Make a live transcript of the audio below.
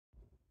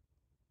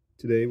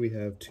Today we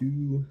have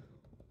two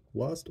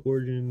Lost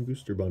Origin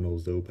booster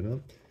bundles to open up.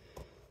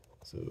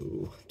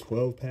 So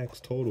 12 packs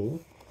total.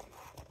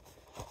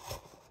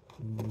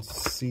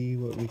 Let's see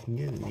what we can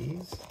get in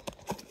these.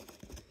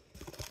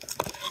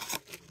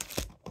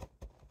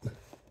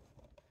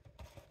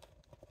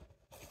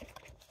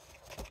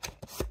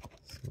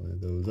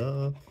 Slide those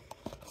off.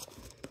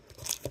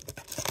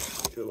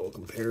 Do a little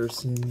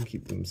comparison,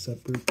 keep them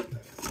separate.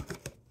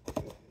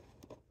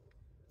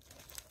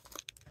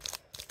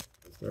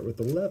 Start with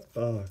the left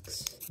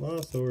box,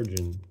 Lost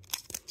Origin.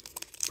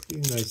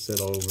 Pretty nice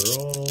set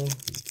overall.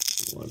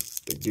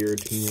 Wants the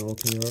Giratina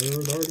Ultimate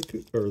Art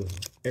or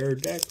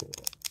Aerodactyl.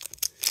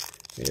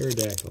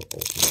 Aerodactyl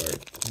Ultimate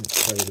Art.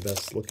 That's probably the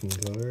best looking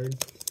card.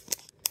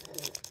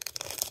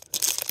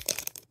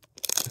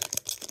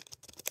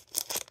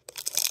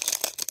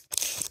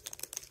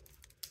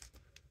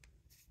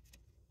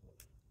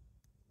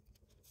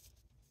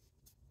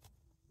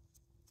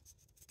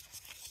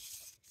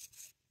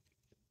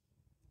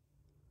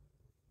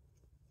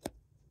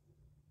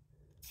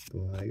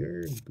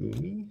 Gligar,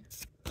 Goomy,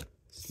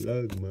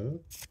 Slugma,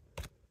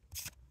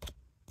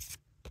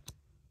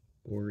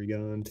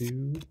 Oregon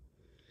 2,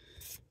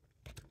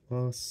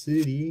 Lost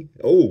City.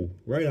 Oh,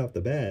 right off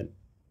the bat,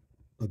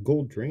 a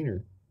Gold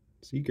Trainer.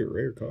 Secret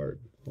rare card.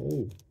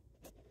 Oh.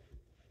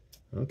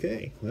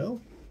 Okay,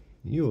 well,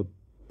 you'll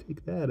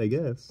take that, I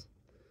guess.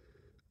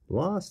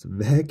 Lost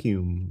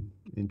Vacuum.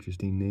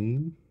 Interesting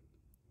name.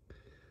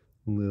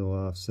 A little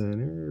off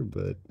center,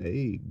 but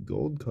hey,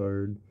 gold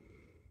card.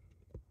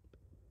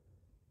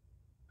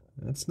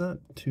 That's not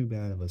too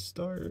bad of a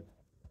start.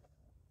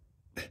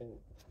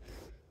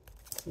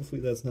 Hopefully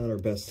that's not our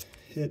best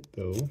hit,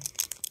 though.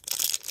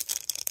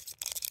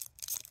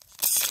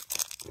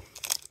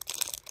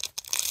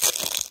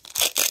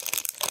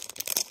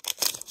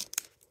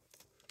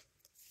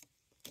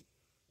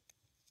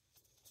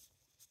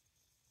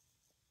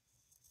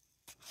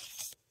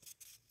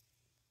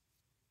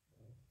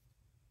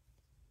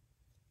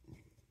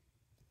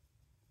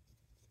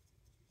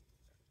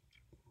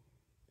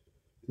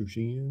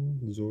 Hushin,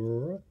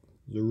 Zorua?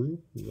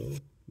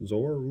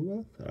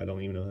 I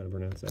don't even know how to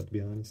pronounce that, to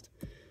be honest.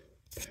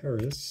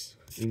 Paris,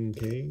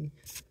 Inkay,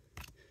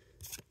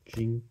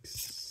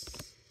 Jinx,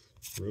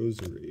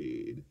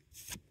 Roserade.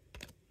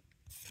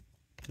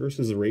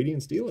 Versus a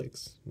Radiant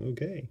Steelix.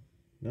 Okay,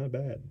 not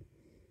bad.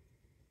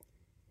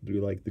 Do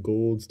you like the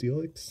gold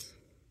Steelix?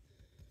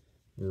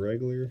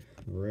 Regular,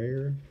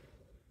 rare,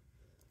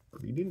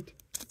 Radiant.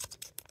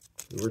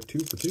 We're 2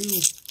 for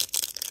 2.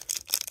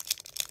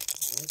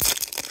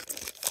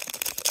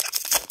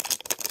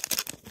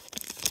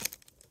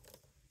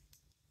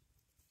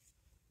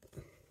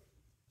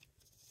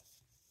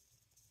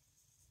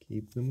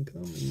 Keep them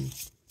coming.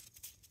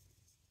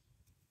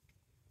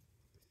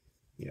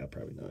 Yeah,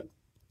 probably not.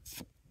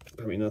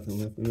 Probably nothing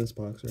left in this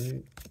box,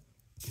 right?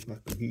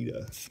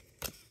 Makuhita.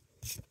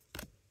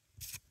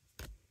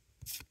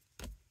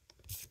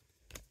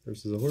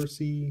 Versus a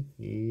Horsey,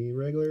 a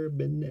regular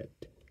Bennett.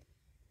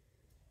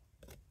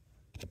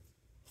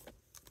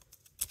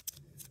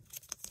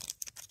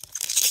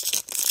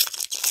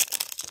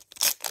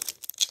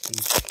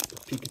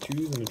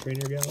 Pikachu's and a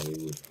Trainer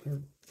Gallery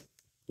are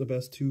the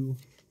best two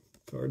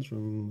cards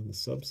from the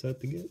subset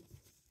to get.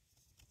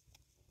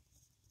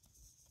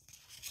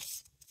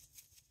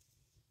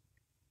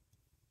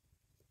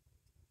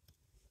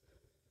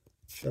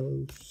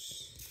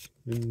 Shellos,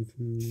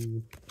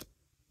 Minfu,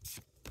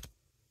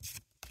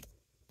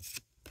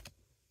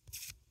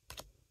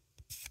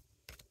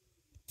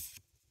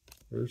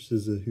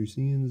 versus a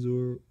Hussein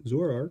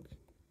Zoroark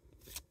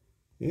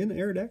and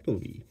Aerodactyl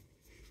V.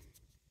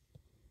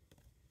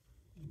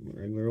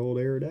 Regular old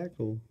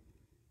Aerodactyl.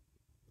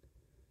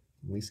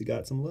 At least he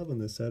got some love in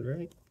this set,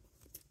 right?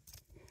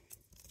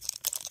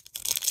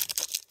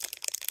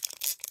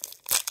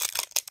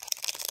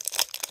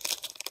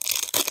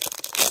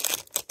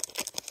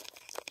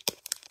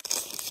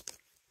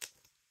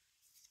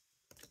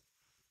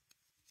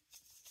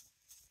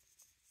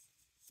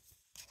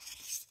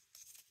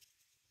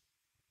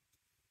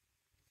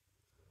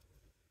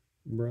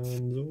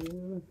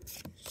 Bronzor,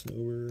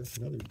 Silver,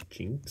 another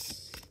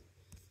Jinx.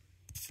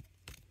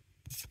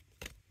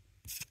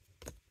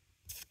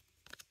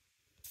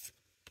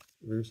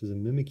 Versus a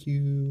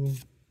Mimikyu,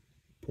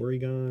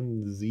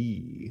 Porygon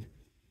Z.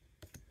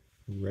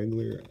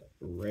 Regular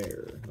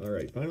rare.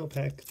 Alright, final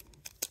pack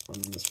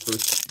on this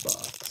first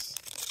box.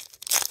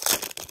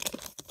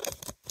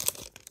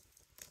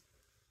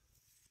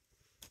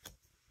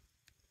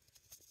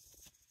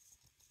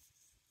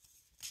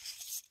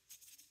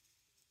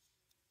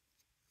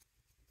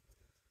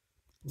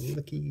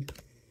 Lucky.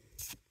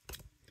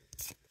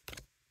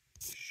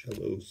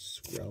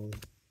 Shellos,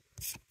 Growlithe.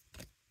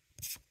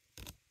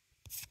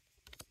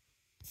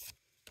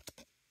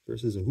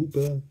 Versus a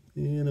Hoopa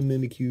and a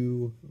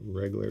Mimikyu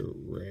regular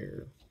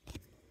rare.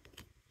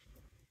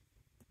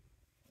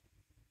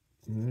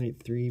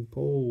 Alright, 3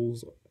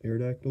 pulls.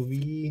 Aerodactyl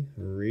V,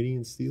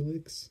 Radiant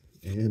Steelix,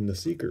 and the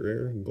secret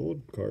rare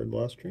gold card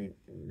Lost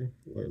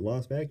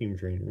Vacuum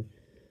Trainer.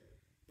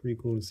 Pretty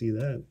cool to see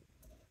that.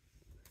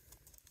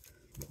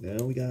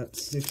 Now we got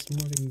 6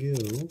 more to go.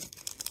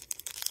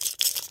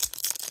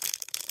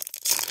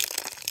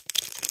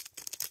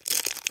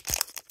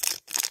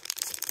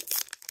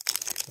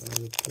 Try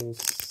to pull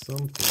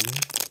something.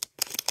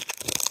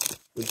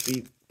 Would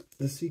be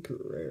the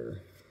secret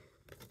rare.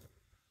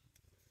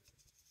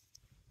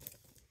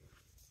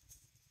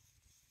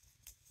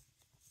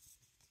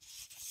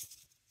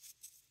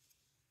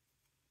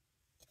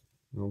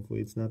 Hopefully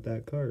it's not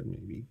that card,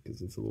 maybe,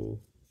 because it's a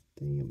little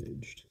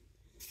damaged.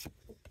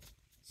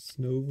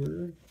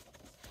 Snover,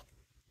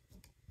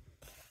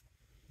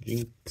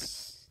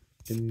 Jinx,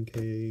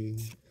 NK,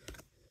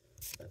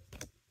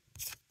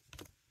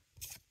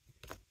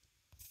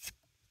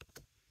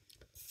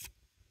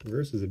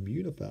 versus a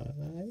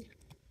Beautify,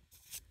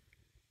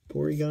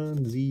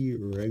 Porygon Z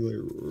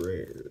regular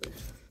rare.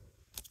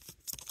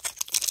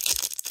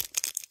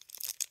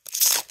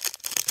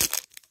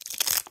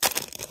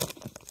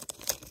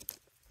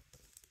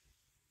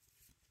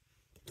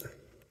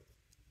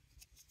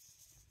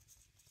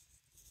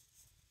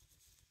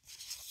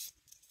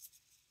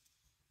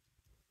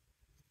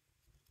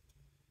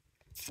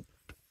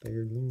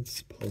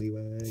 Fairlinks,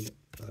 Poliwag,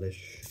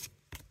 Oddish.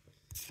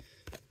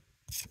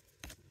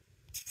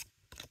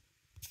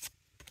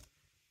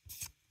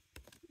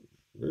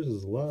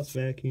 Versus Lost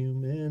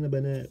Vacuum and a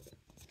Banette.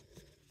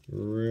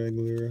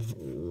 Regular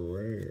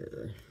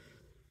rare.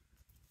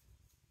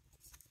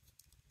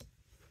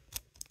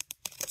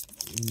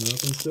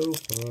 Nothing so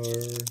far.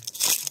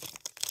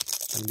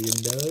 Gonna be a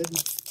dud.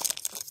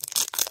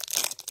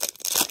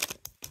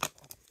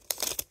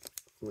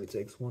 Only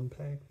takes 1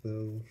 pack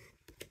though.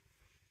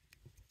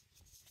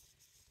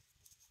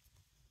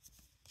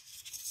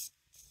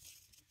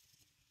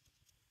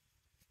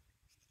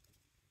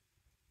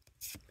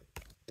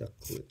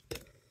 Ducklet.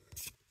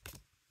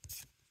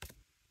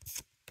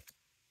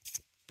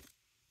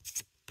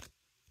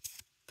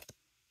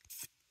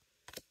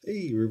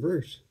 Hey,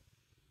 reverse.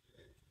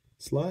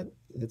 Slot,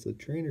 that's a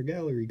trainer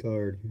gallery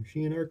card.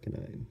 Shein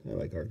Arcanine. I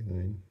like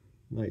Arcanine.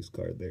 Nice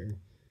card there.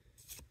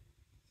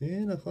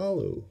 And a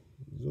hollow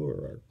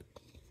Zoroark.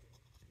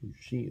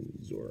 Shein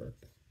Zoroark.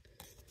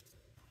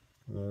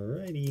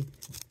 Alrighty.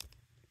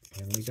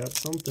 Finally got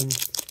something.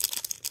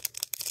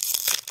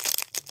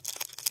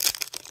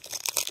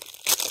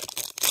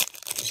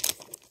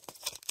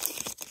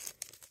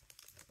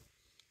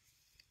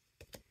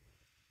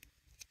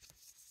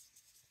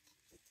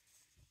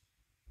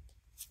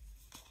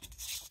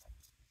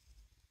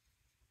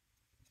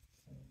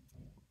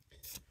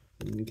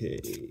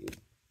 Okay.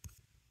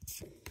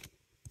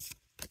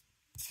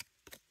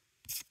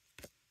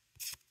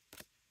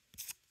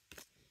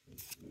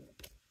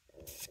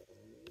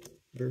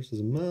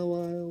 Versus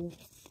Mawile.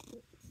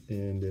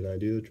 And did I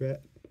do the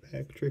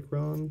pack trick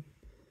wrong?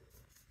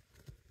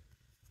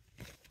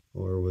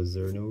 Or was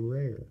there no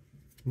rare?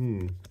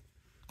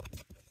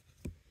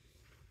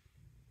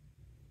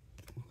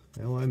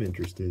 Now I'm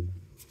interested.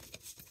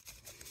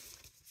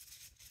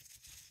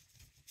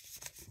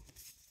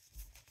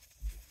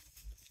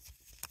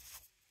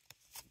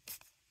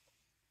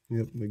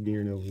 Yep,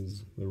 Magearna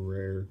was a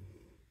rare.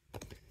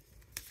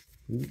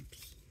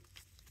 Oops.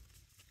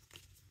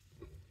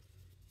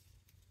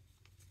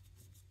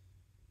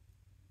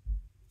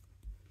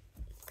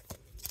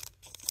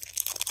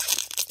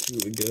 Here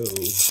we go.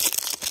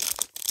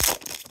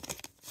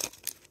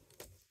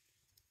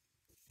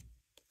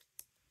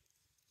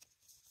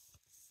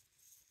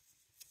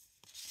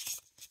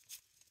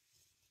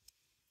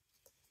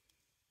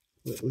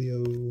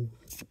 Litleo.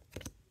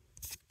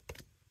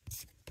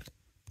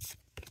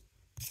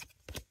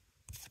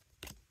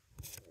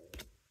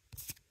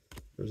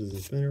 Versus a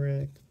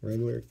Spinarak,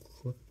 regular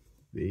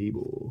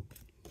Babel.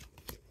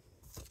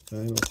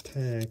 Final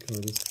pack, or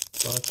this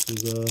box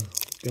is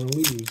gonna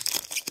lose.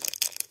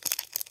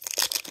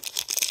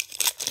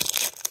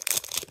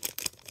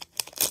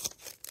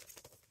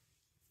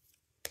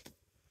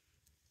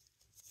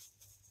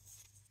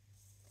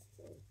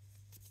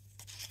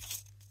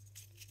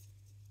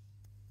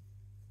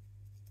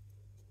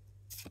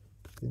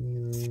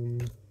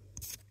 Pinion,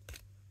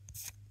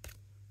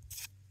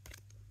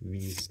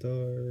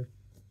 V-Star.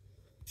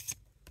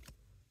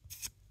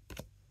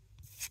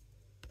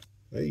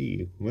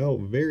 Hey, well,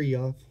 very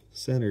off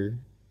center.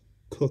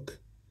 Cook,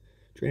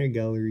 Trainer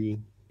Gallery,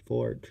 Full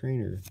Art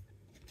Trainer,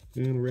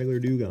 and a regular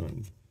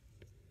Dewgong.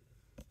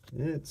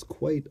 That's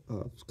quite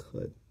off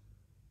cut.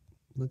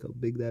 Look how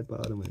big that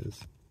bottom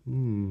is.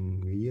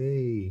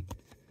 Yay.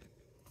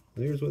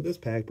 There's what this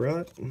pack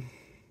brought.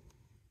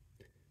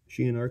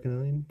 Shein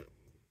Arcanine,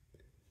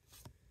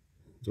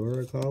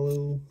 Zoroark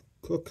Hollow,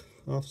 Cook,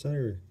 off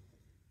center.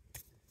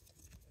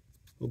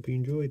 Hope you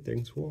enjoyed.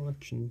 Thanks for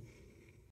watching.